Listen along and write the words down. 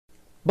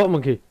Butt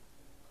monkey.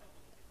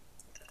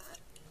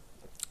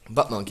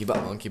 Butt monkey,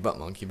 butt monkey, butt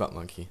monkey, butt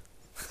monkey.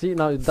 See,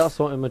 now that's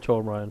so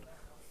immature, Brian.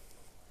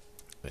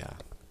 Yeah.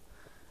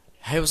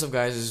 Hey, what's up,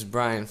 guys? This is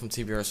Brian from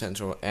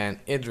TBRCentral and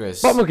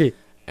Idris. Butt monkey.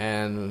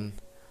 And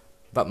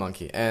butt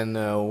monkey. And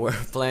we're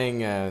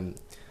playing.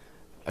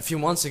 A few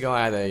months ago,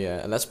 I had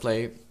a let's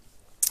play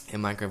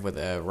in Minecraft with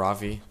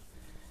Ravi.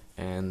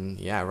 And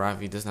yeah,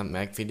 Ravi does not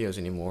make videos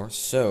anymore.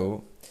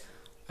 So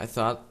I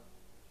thought,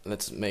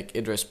 let's make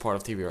Idris part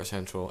of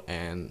TBRCentral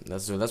and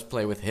let's do let's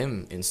play with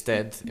him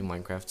instead in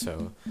Minecraft.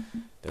 So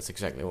that's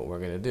exactly what we're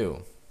gonna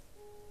do.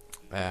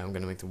 I'm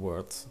gonna make the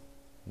world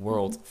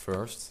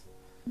first.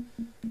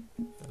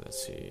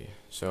 Let's see.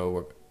 So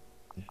we're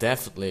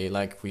definitely,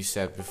 like we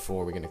said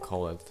before, we're gonna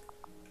call it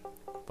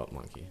Butt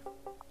Monkey.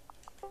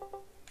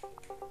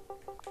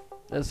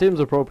 It seems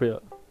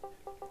appropriate.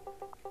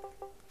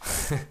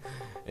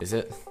 Is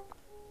it?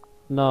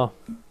 No.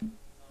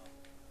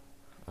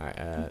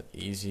 Alright,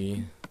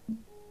 easy.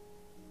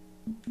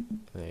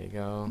 There you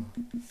go.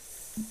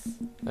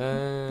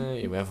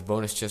 Yeah, we have a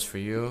bonus chest for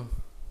you.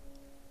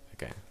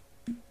 Okay.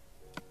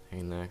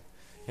 And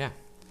yeah.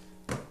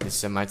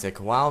 This might take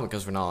a while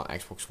because we're not on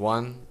Xbox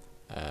One.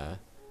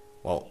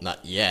 Well,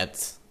 not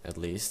yet, at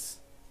least.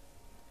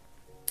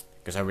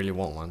 Because I really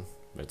want one,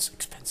 but it's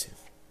expensive.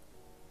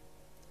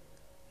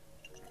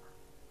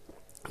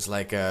 It's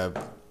like, I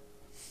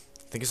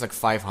think it's like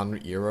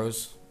 500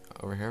 euros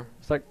over here.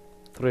 It's like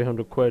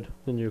 300 quid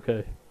in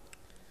UK.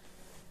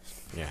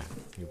 Yeah,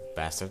 you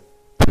bastard.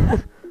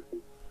 Alright,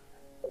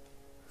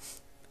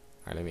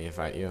 let me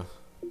invite you.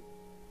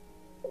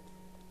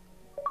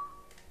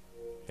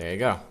 There you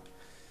go.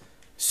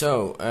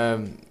 So,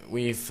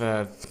 we've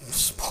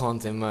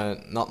spawned in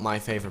not my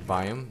favorite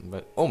biome,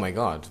 but oh my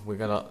god, we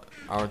got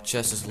our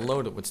chest is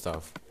loaded with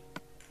stuff.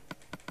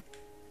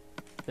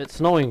 It's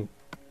snowing.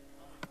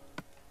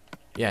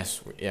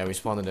 Yes, yeah, we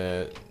spawned in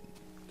the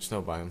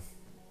snow biome.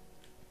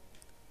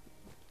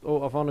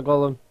 Oh, I found a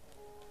golem.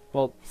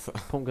 Well,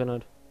 pumpkin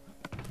head.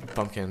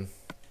 Pumpkin.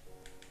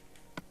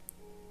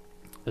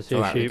 I see a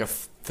Alright, we sheep. got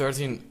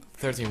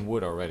 13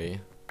 wood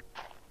already.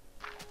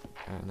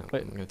 No,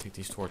 Wait. I'm gonna take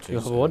these torches. You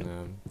have wood?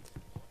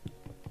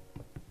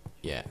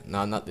 Yeah,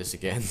 no, not this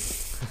again.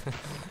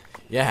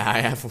 Yeah, I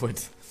have wood.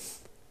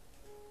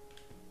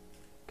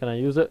 Can I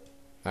use it?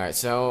 Alright,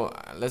 so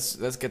let's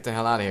get the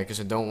hell out of here because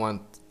I don't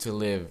want to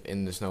live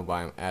in the snow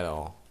biome at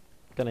all.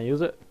 Can I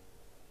use it?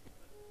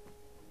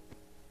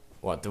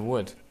 What, the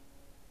wood?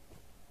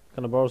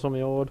 Can I borrow some of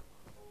your wood?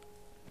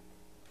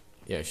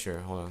 Yeah, sure,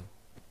 hold on.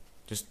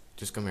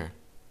 Just come here.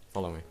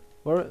 Follow me.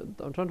 Where?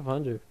 I'm trying to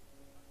find you.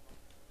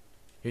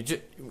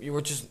 You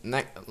were just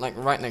like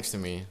right next to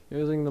me.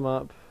 Using the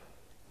map.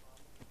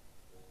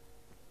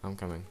 I'm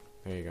coming.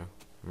 There you go.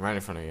 I'm right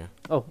in front of you.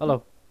 Oh,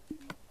 hello.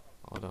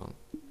 Hold on.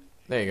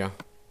 There you go.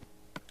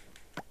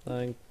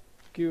 Thank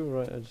you.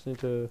 Right, I just need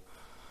to...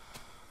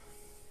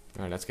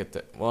 Alright, let's get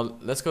the... Well,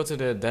 let's go to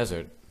the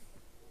desert.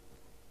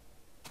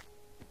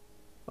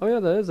 Oh yeah,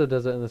 there is a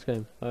desert in this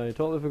game. I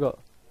totally forgot.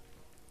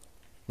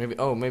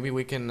 Maybe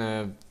we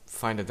can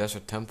find a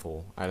desert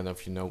temple. I don't know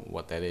if you know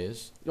what that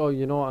is. Oh,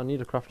 you know what? I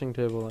need a crafting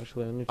table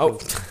actually. I need Oh!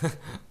 to...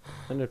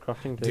 I need a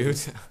crafting table.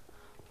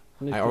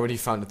 Dude, I already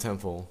found a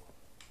temple.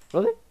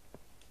 Really?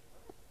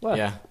 Where?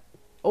 Yeah.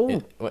 Oh!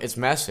 Well, it's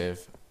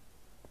massive.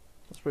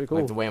 That's pretty cool.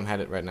 Like the way I'm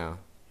headed right now.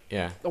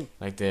 Yeah. Oh.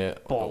 Like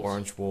the Balls.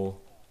 orange wool.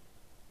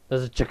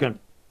 There's a chicken.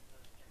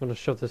 I'm gonna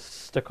shove this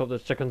stick up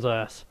this chicken's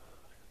ass.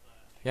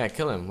 Yeah,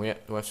 kill him. We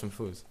have some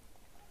food.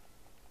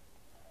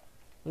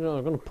 No,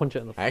 I'm gonna punch it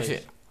in the face.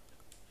 Actually,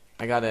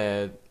 I got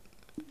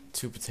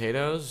 2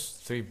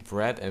 potatoes, 3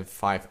 bread, and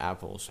 5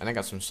 apples, and I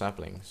got some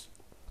saplings,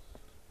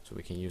 so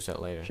we can use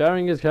that later.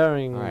 Sharing is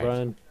caring, Alright.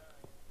 Brian.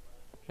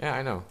 Yeah,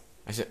 I know.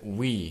 I said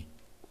we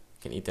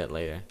can eat that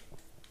later,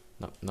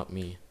 not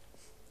me.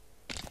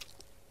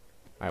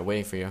 Alright,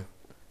 waiting for you.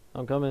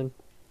 I'm coming.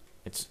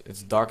 It's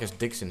dark as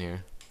dicks in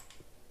here.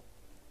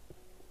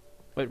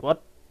 Wait,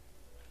 what?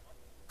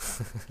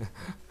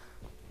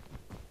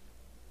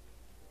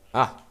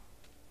 Ah,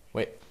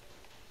 wait.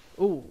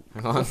 Ooh.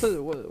 Hang on.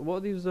 What are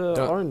these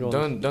orange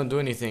ones? Don't do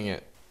anything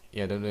yet.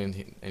 Yeah, don't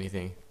do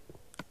anything.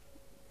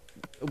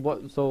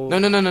 What? So? No.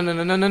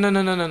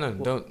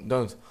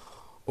 Don't.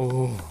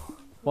 Oh.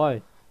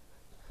 Why?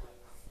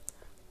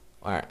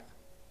 Alright.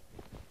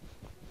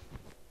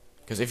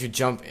 Because if you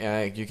jump,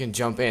 you can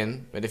jump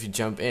in, but if you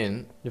jump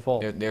in, You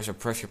fall. there's a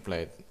pressure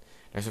plate.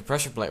 There's a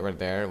pressure plate right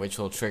there, which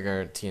will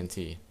trigger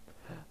TNT.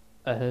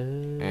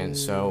 And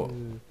so,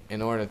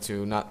 in order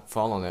to not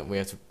fall on it, we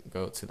have to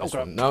go to this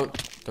one. No,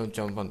 don't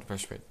jump on the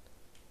pressure plate.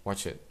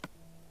 Watch it.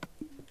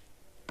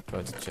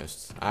 Go to the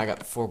chest. I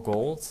got 4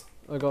 gold.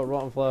 I got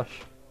rotten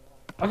flesh.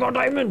 I got a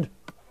diamond.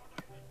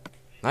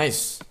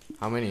 Nice.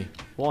 How many?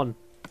 1.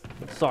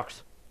 It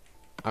sucks.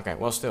 Okay,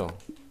 well still.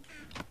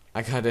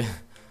 I got a...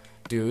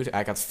 Dude,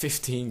 I got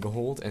 15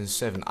 gold and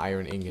 7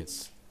 iron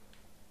ingots.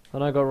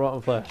 And I got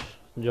rotten flesh.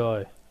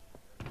 Enjoy.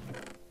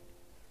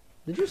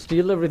 Did you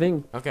steal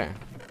everything? Okay.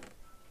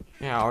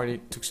 Yeah, I already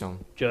took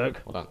some.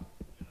 Jerk. Hold on.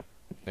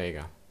 There you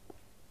go.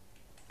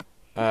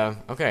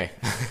 Okay.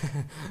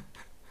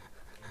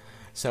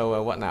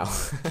 So what now?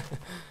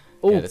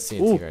 Oh, Yeah, that's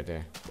TNT right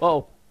there.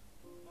 oh,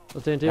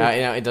 that's TNT. You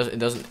know,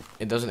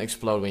 it doesn't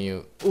explode when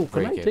you Oh,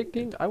 can break I it. take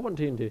TNT? I want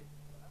TNT.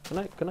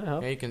 Can I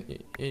have? Yeah,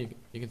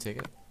 you can take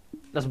it.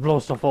 Let's blow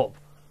stuff up.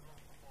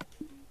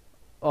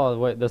 Oh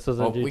wait, this isn't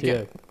Well,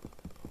 GTA.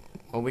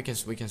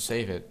 we can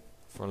save it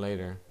for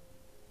later.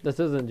 This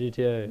isn't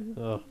GTA.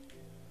 Ugh.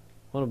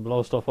 I want to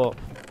blow stuff up.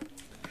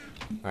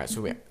 Alright,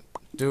 so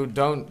dude,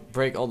 don't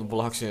break all the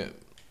blocks in it.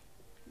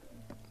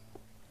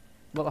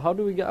 But how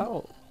do we get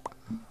out?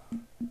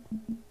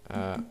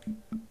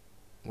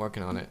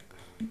 Working on it.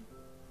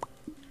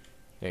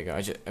 There you go.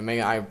 I make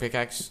an iron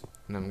pickaxe,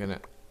 and I'm gonna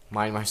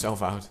mine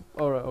myself out.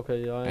 Alright,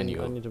 okay, yeah, I need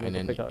to make a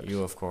and pickaxe. then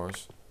you, of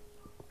course.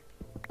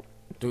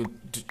 Dude,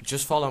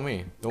 just follow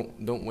me.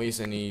 Don't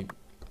waste any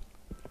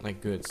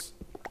like goods.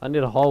 I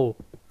need a hoe.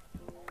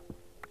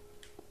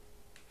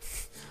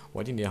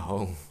 Why do you need a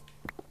hoe?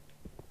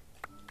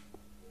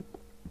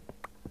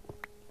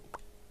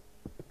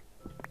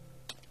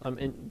 I'm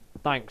in.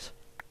 Thanks.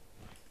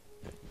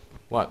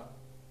 What?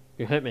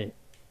 You hit me.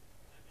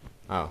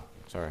 Oh,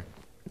 sorry.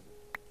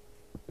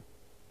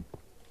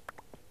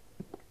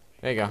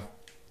 There you go.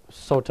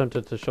 So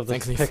tempted to shove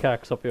this Thankfully-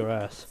 pickaxe up your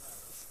ass.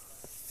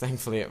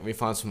 Thankfully, we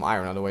found some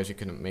iron. Otherwise, you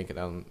couldn't make it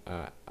on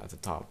at the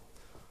top.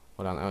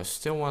 Hold on. I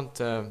still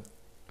want. I'm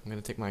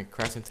gonna take my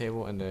crafting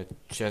table and the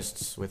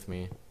chests with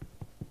me.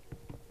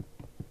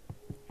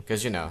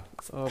 Cause you know.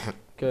 Okay,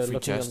 Free looking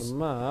chests. at the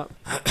map.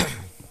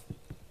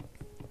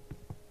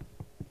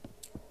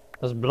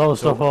 Let's blow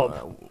stuff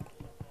up.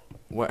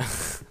 Where?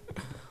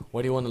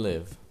 Where do you want to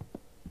live?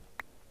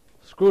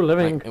 Screw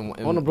living. Like,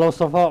 I want to blow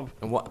stuff up.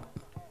 And what?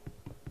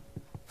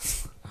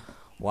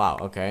 Wow.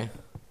 Okay.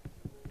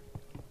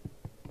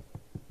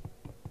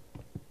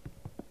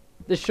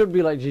 This should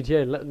be like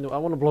GTA. I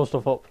want to blow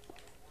stuff up.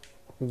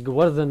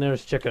 What is the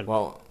nearest chicken?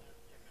 Well,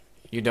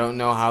 you don't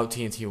know how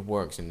TNT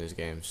works in this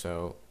game,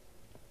 so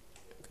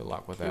good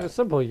luck with that. It's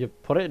simple. You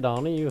put it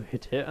down and you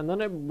hit it, and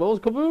then it goes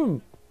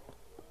kaboom.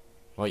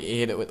 Well, you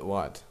hit it with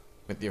what?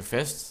 With your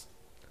fists?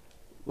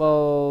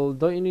 Well,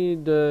 don't you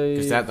need a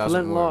 'Cause that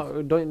doesn't flintlock?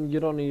 You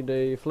don't need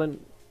a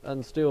flint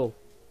and steel.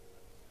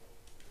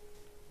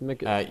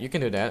 Make it. You can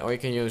do that, or you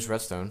can use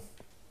redstone,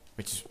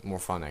 which is more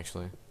fun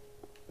actually.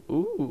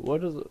 Ooh,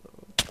 what is it?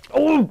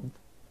 Oh,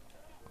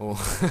 Oh,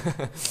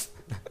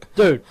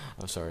 dude,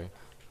 I'm sorry.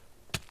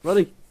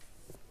 ready?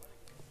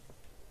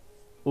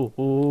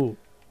 Ooh,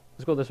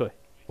 let's go this way.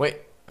 Wait,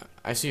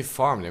 I see a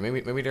farm there.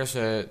 Maybe there's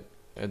a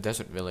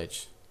desert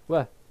village.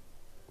 Where?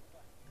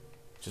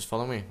 Just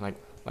follow me, like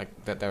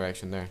that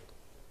direction there.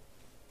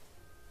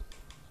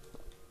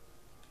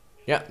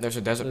 Yeah, there's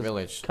a desert There's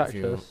village.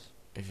 Cactus.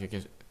 If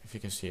you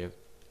can see it.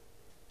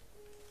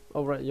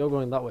 Oh right, you're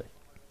going that way.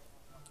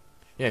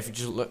 Yeah, if you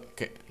just look,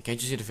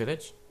 can't you see the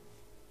village?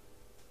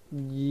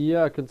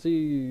 Yeah, I can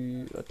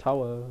see a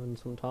tower and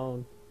some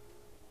town.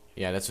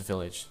 Yeah, that's a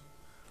village.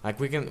 Like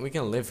we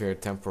can live here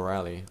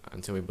temporarily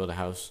until we build a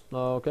house.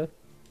 Oh, okay.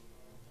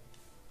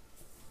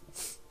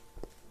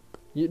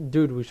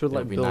 Dude, we should It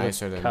like would be build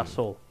nicer a than-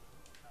 castle.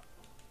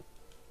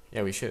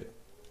 Yeah, we should.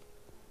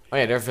 Oh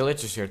yeah, there are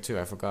villagers here too.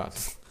 I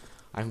forgot.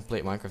 I haven't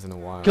played Minecraft in a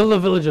while. Kill the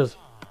villagers.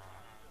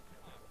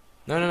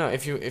 No.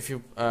 If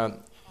you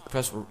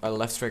press a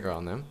left trigger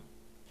on them,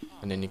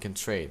 and then you can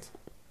trade.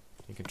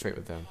 You can trade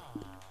with them.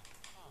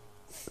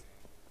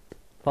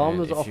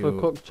 Farmers if offer you,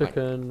 cooked like-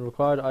 chicken.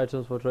 Required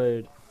items for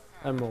trade.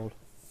 Emerald.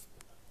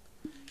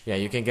 Yeah,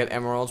 you can get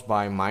emeralds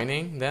by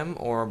mining them,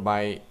 or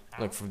by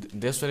like for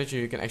this villager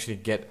you can actually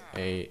get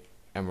a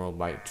emerald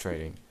by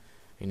trading.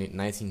 You need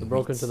 19. I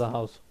broke wheat. into the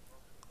house.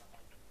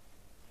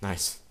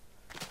 Nice.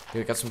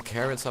 Dude, got some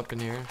carrots up in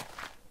here.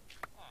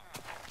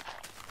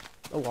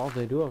 Oh wow,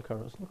 they do have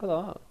carrots. Look at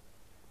that.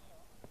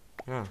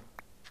 Yeah.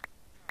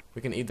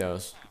 We can eat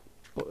those.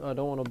 But I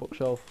don't want a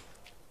bookshelf.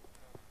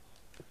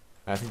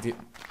 I think the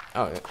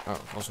oh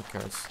also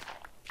carrots.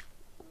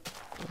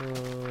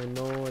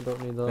 No, I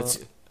don't need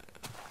that.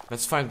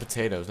 Let's find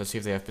potatoes. Let's see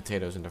if they have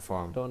potatoes in their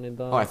farm. Don't need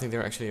that. Oh, I think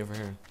they're actually over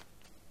here.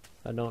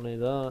 I don't need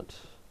that.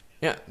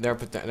 Yeah, there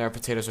are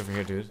potatoes over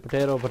here, dude.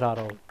 Potato.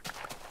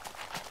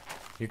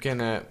 You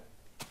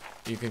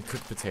can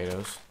cook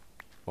potatoes,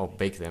 well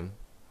bake them,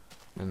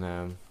 and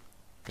in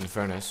the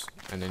furnace,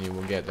 and then you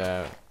will get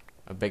a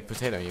baked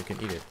potato. And you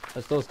can eat it. I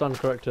still stand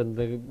corrected.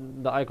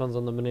 The icons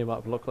on the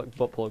minimap look like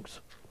butt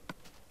plugs.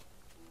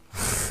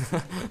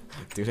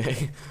 Do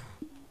they?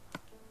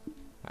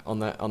 On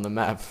the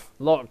map.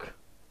 Look.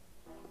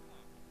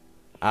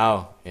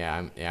 Oh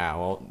yeah, yeah.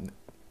 Well,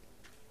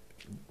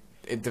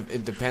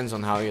 it depends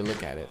on how you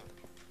look at it.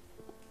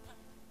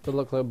 They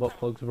look like butt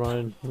plugs,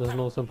 Ryan. There's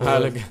no simple Ah,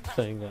 way look. of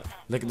saying that.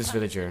 Look at this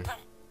villager,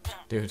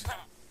 dude.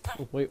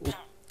 Oh, wait.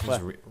 He's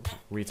Where? a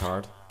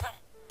retard.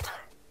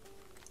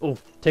 Oh,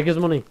 take his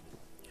money.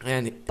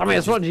 And Damn it,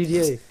 it's not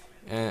GTA.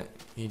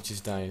 He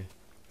just died.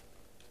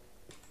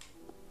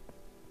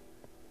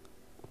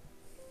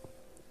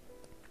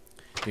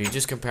 You're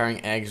just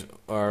comparing eggs,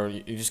 or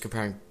you're just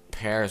comparing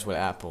pears with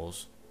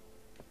apples.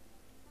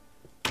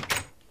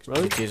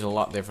 Really? GTA is a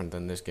lot different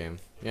than this game.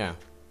 Yeah.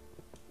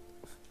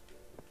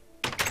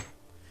 You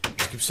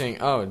keep saying,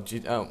 oh,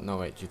 oh, no,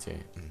 wait, GTA.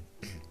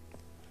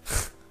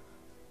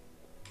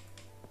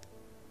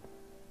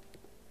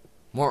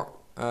 More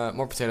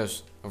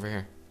potatoes over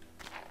here.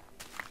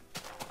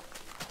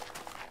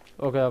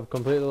 Okay, I've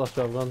completely lost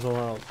you. I've gone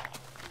somewhere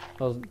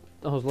else.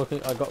 I was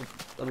looking. I got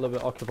a little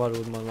bit occupied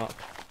with my map.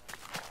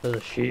 There's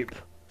a sheep.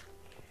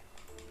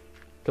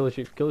 Kill the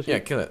sheep. Kill the sheep. Yeah,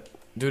 kill it.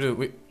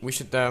 Dude, we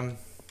should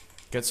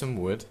get some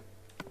wood,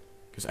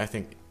 because I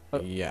think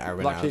yeah, I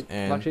ran black out. sheep,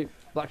 And black sheep,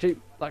 black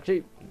sheep, black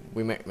sheep.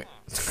 we make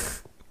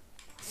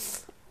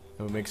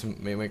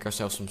we make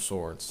ourselves some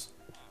swords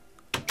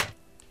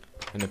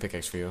and a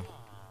pickaxe for you.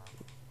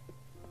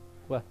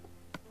 Where?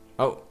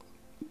 Oh,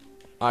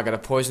 I got a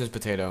poisonous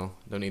potato.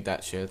 Don't eat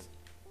that shit.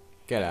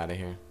 Get out of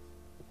here.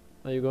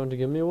 Are you going to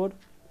give me a wood?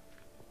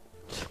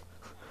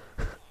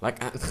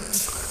 Like,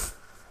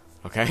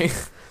 okay.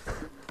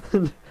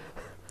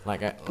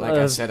 like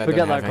I said, I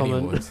don't have any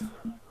wood.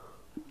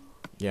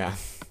 Yeah.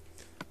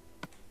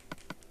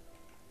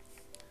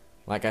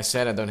 Like I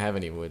said, I don't have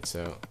any wood,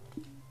 so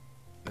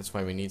that's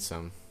why we need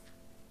some.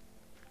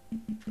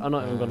 I'm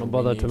not even gonna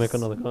bother to make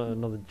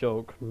another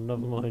joke.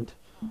 Never mind.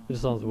 It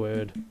just sounds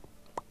weird.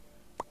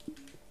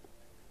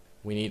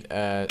 We need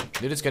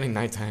dude, it's getting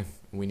nighttime.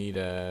 We need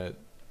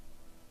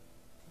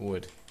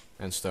wood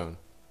and stone.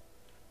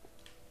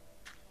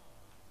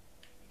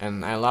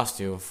 And I lost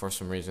you for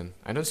some reason.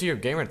 I don't see your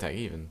gamer tag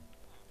even.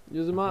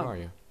 Use a map. Where are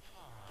you?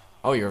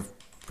 Oh, you're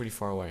pretty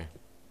far away.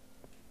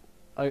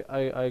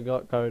 I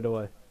got carried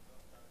away.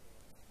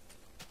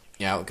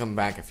 Yeah, I'll come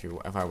back if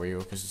I were you,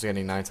 because it's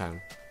getting nighttime.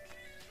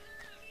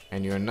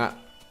 And you're not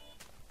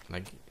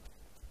like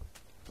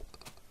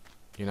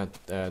you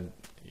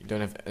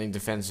don't have any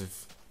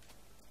defensive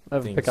I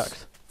have a things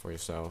pickaxe. for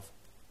yourself.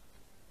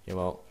 Yeah,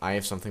 well, I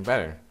have something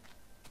better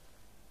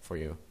for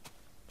you.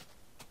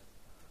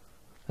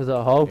 Is that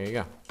a hoe? There you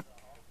go.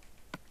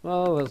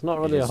 Well, it's not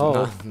really It's a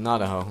hoe.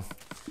 not a hoe,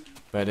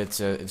 but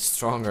it's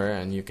stronger,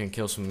 and you can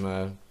kill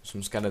some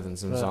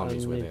skeletons and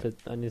zombies with it.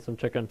 I need some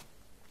chicken.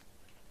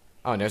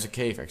 Oh, and there's a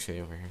cave actually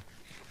over here.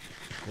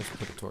 Let's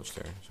put a torch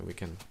there so we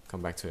can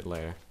come back to it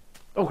later.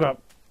 Oh crap!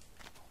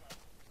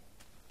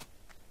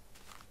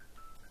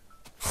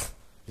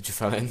 Did you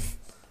fall in?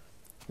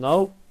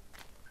 No.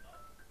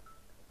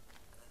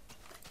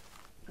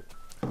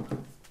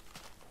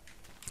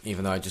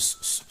 Even though I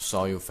just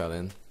saw you fell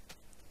in.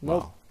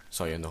 Nope. Wow,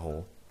 saw you in the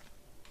hole.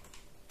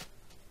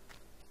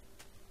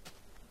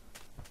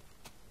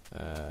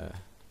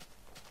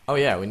 Oh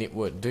yeah, we need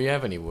wood. Do you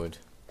have any wood?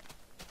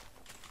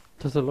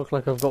 Does it look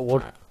like I've got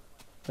wood?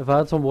 If I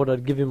had some wood,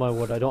 I'd give you my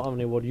wood. I don't have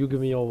any wood. You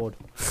give me your wood.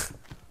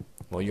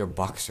 Well, you're a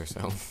boxer,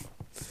 so.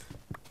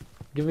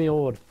 Give me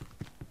your wood.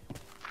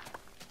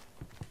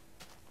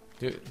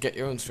 Dude, get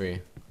your own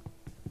tree.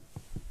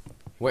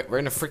 Wait, we're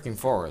in a freaking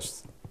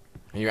forest.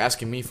 And you're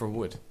asking me for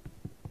wood.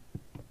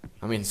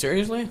 I mean,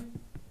 seriously?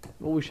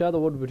 Well, we share the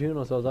wood between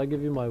ourselves. I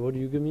give you my wood,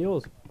 you give me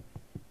yours.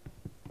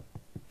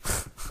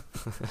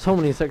 So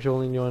many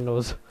sexual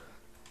innuendos.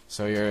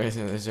 So you're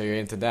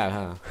into that,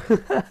 huh?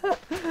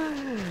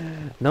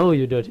 No,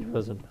 you dirty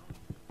person.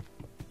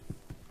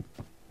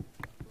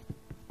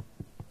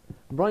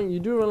 Brian, you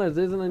do realize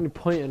there isn't any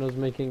point in us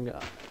making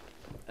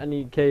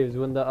any caves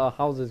when there are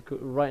houses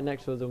right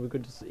next to us and we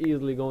could just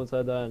easily go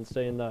inside there and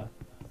stay in there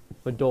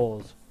with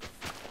doors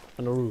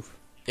and a roof.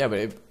 Yeah,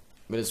 but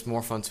it's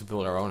more fun to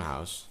build our own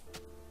house.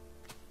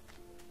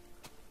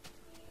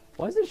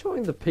 Why is it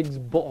showing the pig's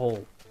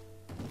butthole?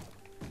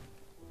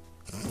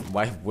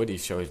 Why would he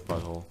show his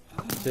butthole?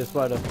 I see a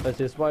spider. I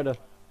see a spider.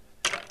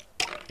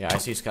 Yeah, I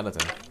see a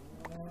skeleton.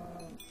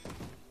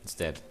 It's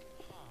dead.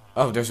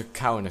 Oh, there's a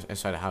cow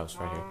inside the house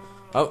right here.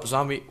 Oh,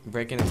 zombie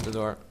breaking into the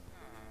door.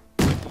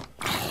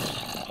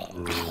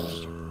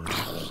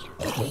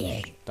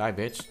 Die,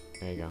 bitch.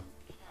 There you go.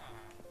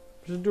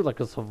 We should do like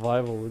a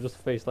survival. We just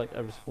face like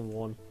every single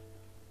one.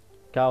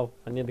 Cow.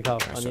 I need the cow.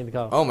 I need the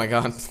cow. Oh my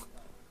god.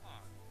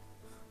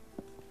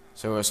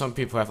 So some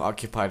people have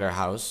occupied our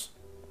house.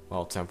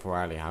 Well,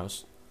 temporarily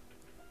house.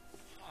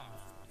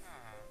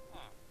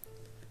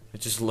 They're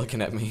just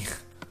looking at me.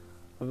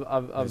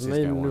 I've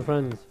made new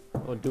friends.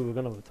 Oh dude, we're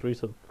gonna have a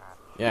threesome.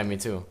 Yeah, me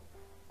too.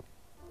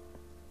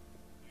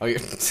 Oh, you're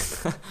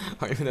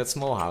are you in that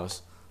small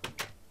house?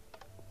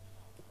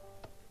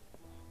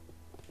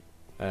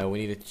 We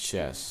need a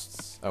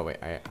chest. Oh wait,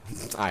 I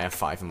have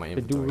 5 in my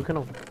inventory. Dude,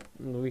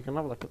 we can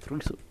have like a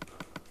threesome.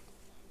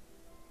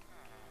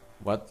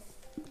 What?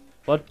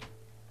 What?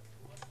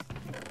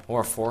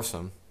 Or a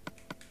foursome.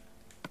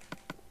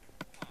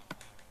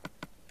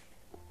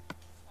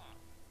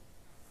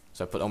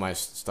 So I put all my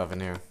stuff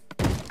in here.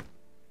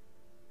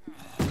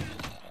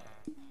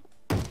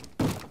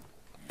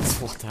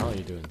 What the hell are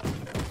you doing?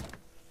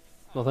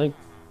 Nothing.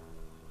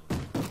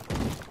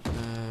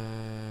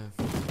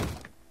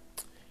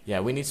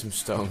 Yeah, we need some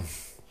stone.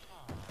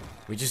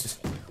 we just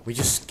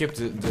skipped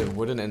the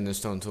wooden and the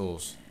stone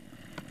tools.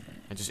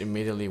 I just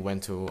immediately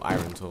went to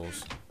iron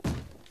tools.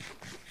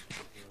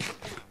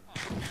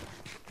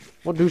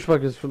 What What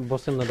douchebag is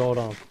busting the door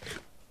down?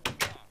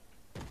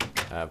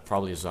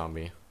 Probably a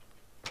zombie.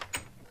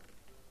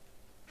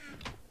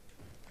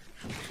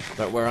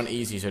 But we're on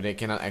easy, so they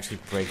cannot actually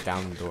break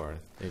down the door.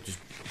 They just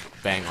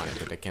bang on it,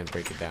 but they can't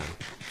break it down.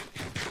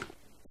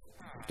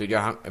 Dude,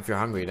 if you're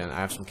hungry, then I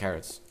have some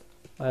carrots.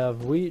 I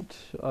have wheat.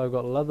 I've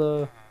got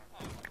leather.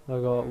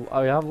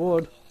 I have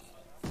wood.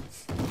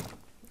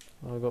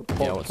 I've got pork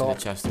Yeah, what's in the chop.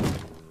 chest?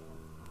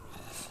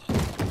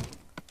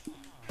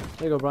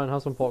 There you go, Brian.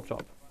 Have some pork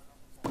chop.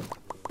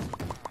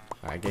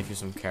 I gave you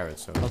some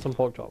carrots, so... Have some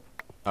pork chop.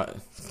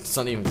 It's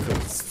not even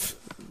cooked.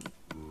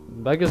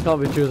 Beggars can't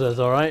be choosers,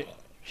 alright?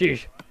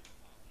 Sheesh.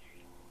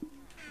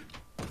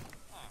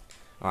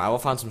 Alright, I will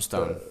find some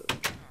stone.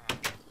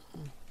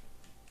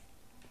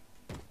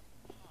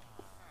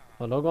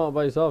 Well, don't go out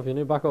by yourself. You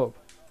need backup.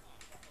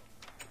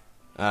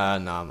 No,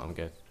 I'm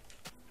good.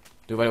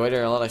 Dude, by the way,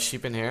 there are a lot of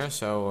sheep in here,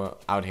 so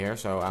out here,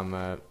 so I'm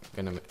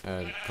gonna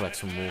collect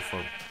some wool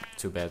for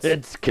 2 beds.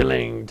 It's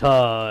killing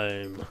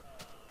time.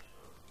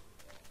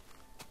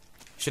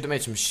 Should have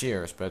made some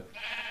shears, but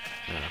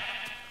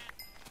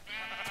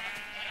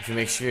if you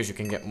make shears, you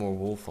can get more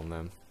wool from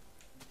them.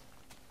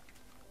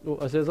 Oh,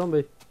 I see a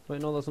zombie.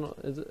 Wait, no, that's not.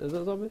 Is it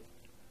a zombie?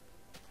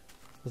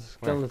 It's a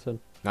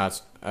skeleton. No,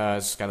 it's a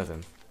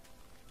skeleton.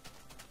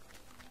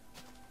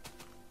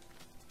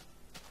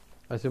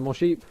 I see more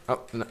sheep.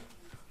 Oh, no.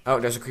 Oh,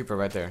 there's a creeper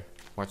right there.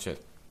 Watch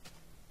it.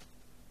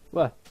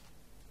 Where?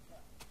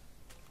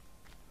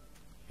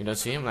 You don't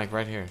see him? Like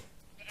right here.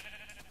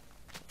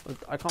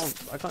 I can't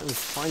even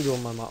find you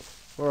on my map.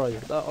 Where are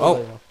you? Oh!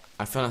 There you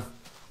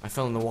I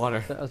fell in the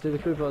water. are. I see the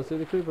creeper. I see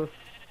the creeper.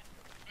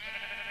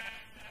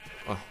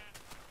 Oh.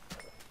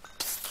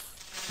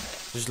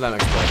 Just let him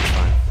explode. It's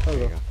fine. There There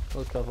we you go. go. That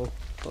was careful.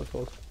 That was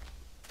close.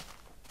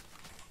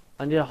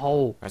 And your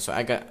hole. Alright, so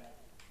I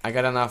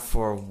got enough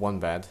for 1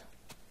 bed.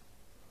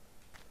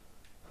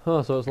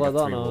 Huh, so it's I like got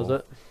that 3 now, wool.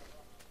 is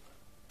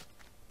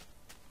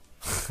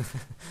it?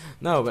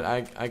 No, but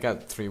I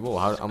got 3 wool.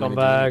 How many?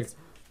 Scumbag.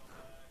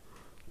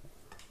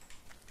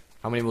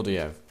 How many wool do you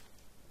have?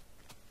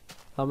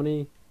 How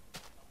many?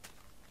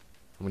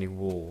 How many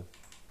wool?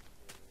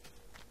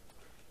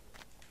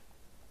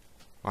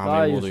 Or how Ah,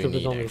 many you wool do you stupid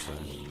need zombies.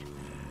 actually?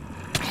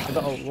 I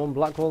got 1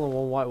 black wool and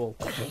 1 white wool.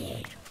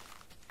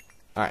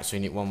 Alright, so you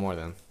need 1 more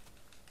then.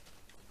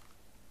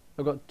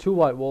 I got 2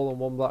 white wool and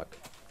 1 black.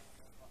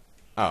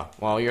 Oh,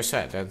 well you're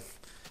set then.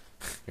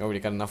 You already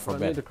got enough for a I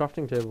bed. need a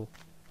crafting table.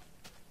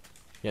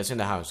 Yeah, it's in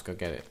the house. Go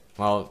get it.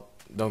 Well,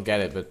 don't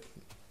get it, but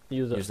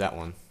Use it. use that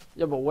one.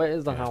 Yeah, but where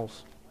is the Yeah.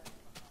 house?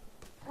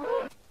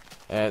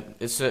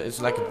 It's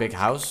like a big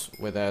house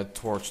with a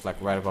torch like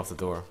right above the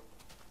door.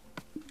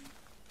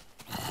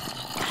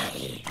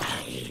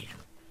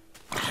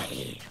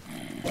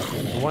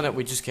 The one that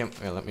we just came.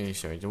 Let me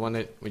show you. The one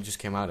that we just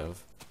came out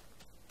of.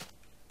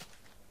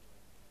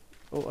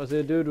 Oh, I see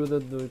a dude with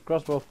the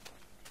crossbow.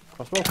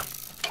 Crossbow.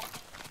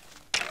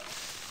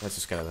 That's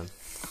a skeleton.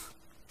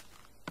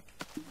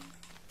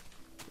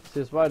 See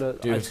a spider?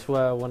 I Dude.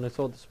 swear, when I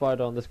saw the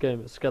spider on this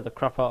game, it scared the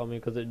crap out of me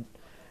because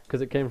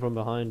it came from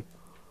behind.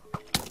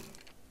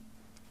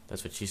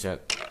 That's what she said.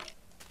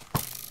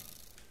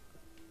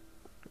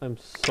 I'm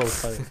so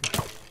tired.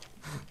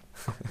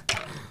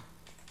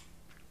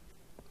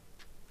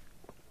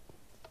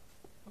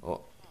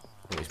 Oh,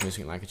 he's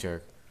missing like a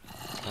jerk.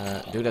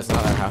 Dude, that's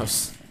not our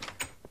house.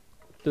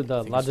 Dude,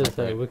 that think it's ladder's like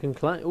there. right. We can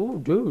climb. Ooh,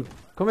 dude,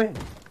 come here.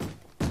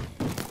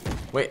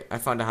 Wait, I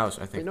found a house.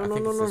 I Hey, think. no, I no,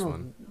 think no, it's no, this no.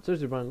 one.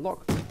 Seriously, Brian,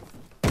 look.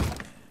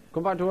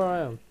 Come back to where I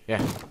am.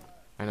 Yeah,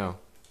 I know.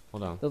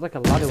 Hold on. There's like a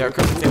ladder. Is there a We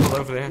can- crafting table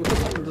over there? we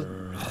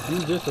can just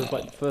use this as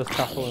like the first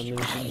castle and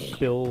then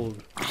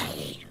build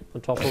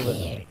on top of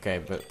it. Okay,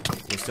 but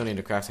we still need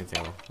a crafting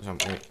table.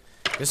 Wait.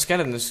 This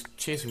skeleton is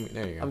chasing me.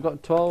 There you go. I've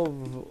got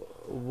 12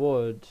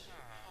 wood.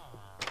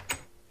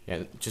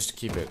 Yeah, just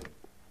keep it.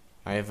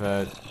 I have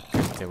a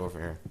crafting table over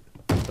here.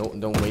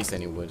 Don't waste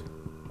any wood.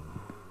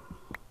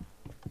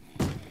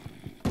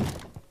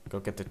 Go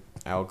get the.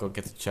 I'll go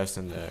get the chest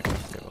and the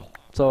crafting table.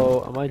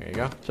 So am I? There you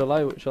go.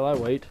 Shall I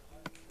wait?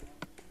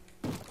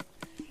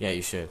 Yeah,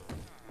 you should.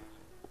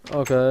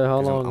 Okay,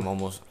 how 'Cause long?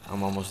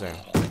 I'm almost there.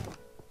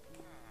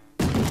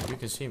 You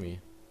can see me.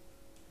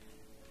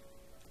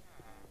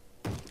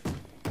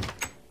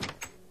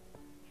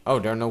 Oh,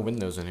 there are no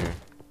windows in here.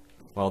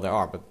 Well, there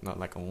are, but not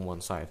like on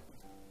one side.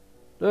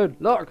 Dude,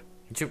 look!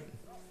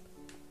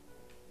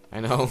 I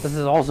know. This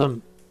is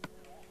awesome.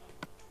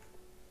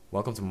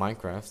 Welcome to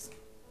Minecraft.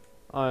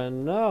 I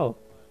know.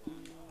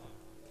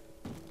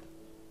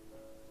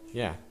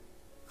 Yeah.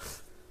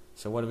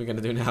 So what are we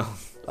gonna do now?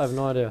 I have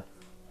no idea.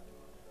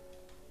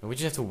 We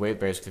just have to wait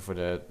basically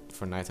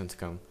for nighttime to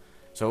come.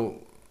 So,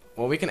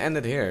 well, we can end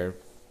it here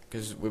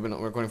because we've been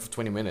recording for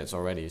 20 minutes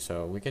already.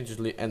 So we can just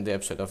end the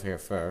episode off here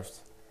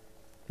first.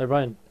 Hey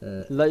Brian,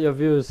 let your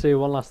viewers see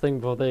one last thing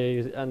before they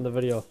end the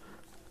video.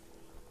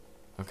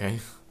 Okay.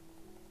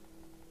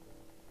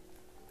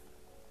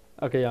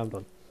 Okay, yeah, I'm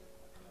done.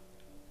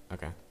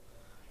 Okay.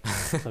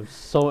 I'm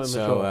so immature.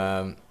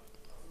 So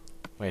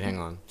wait, hang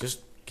on.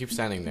 Just keep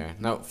standing there.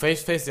 No,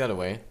 face the other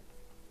way.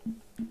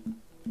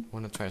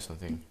 wanna try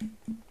something.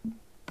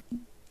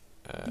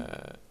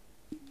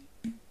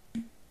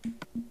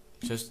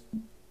 Just.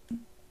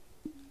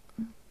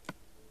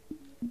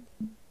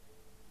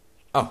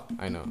 Oh,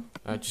 I know.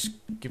 Just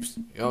keep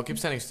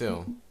standing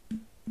still.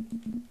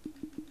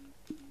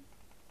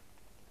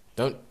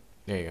 Don't.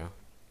 There you go.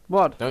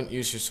 What? Don't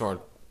use your sword.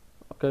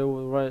 Okay,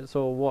 well, right.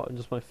 So what?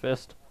 Just my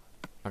fist.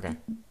 Okay.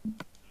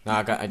 No,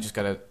 I just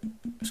got a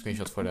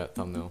screenshot for that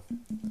thumbnail.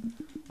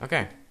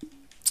 Okay.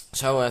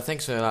 So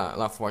thanks a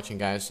lot for watching,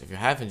 guys. If you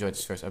have enjoyed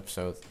this first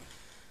episode,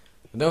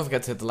 don't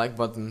forget to hit the like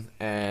button,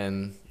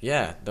 and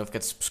yeah, don't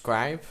forget to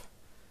subscribe.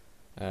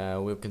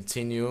 We'll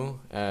continue.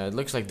 It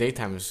looks like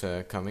daytime is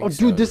coming. Oh,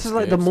 so dude, this is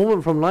like the good.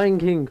 moment from Lion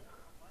King.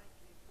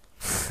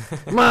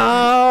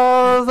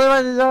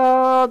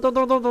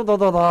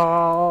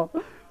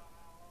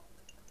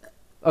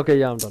 Okay,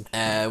 yeah, I'm done.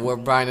 We're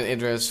Brian and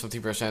Idris from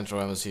TBRCentral,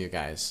 and we'll see you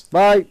guys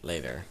Bye.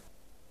 later.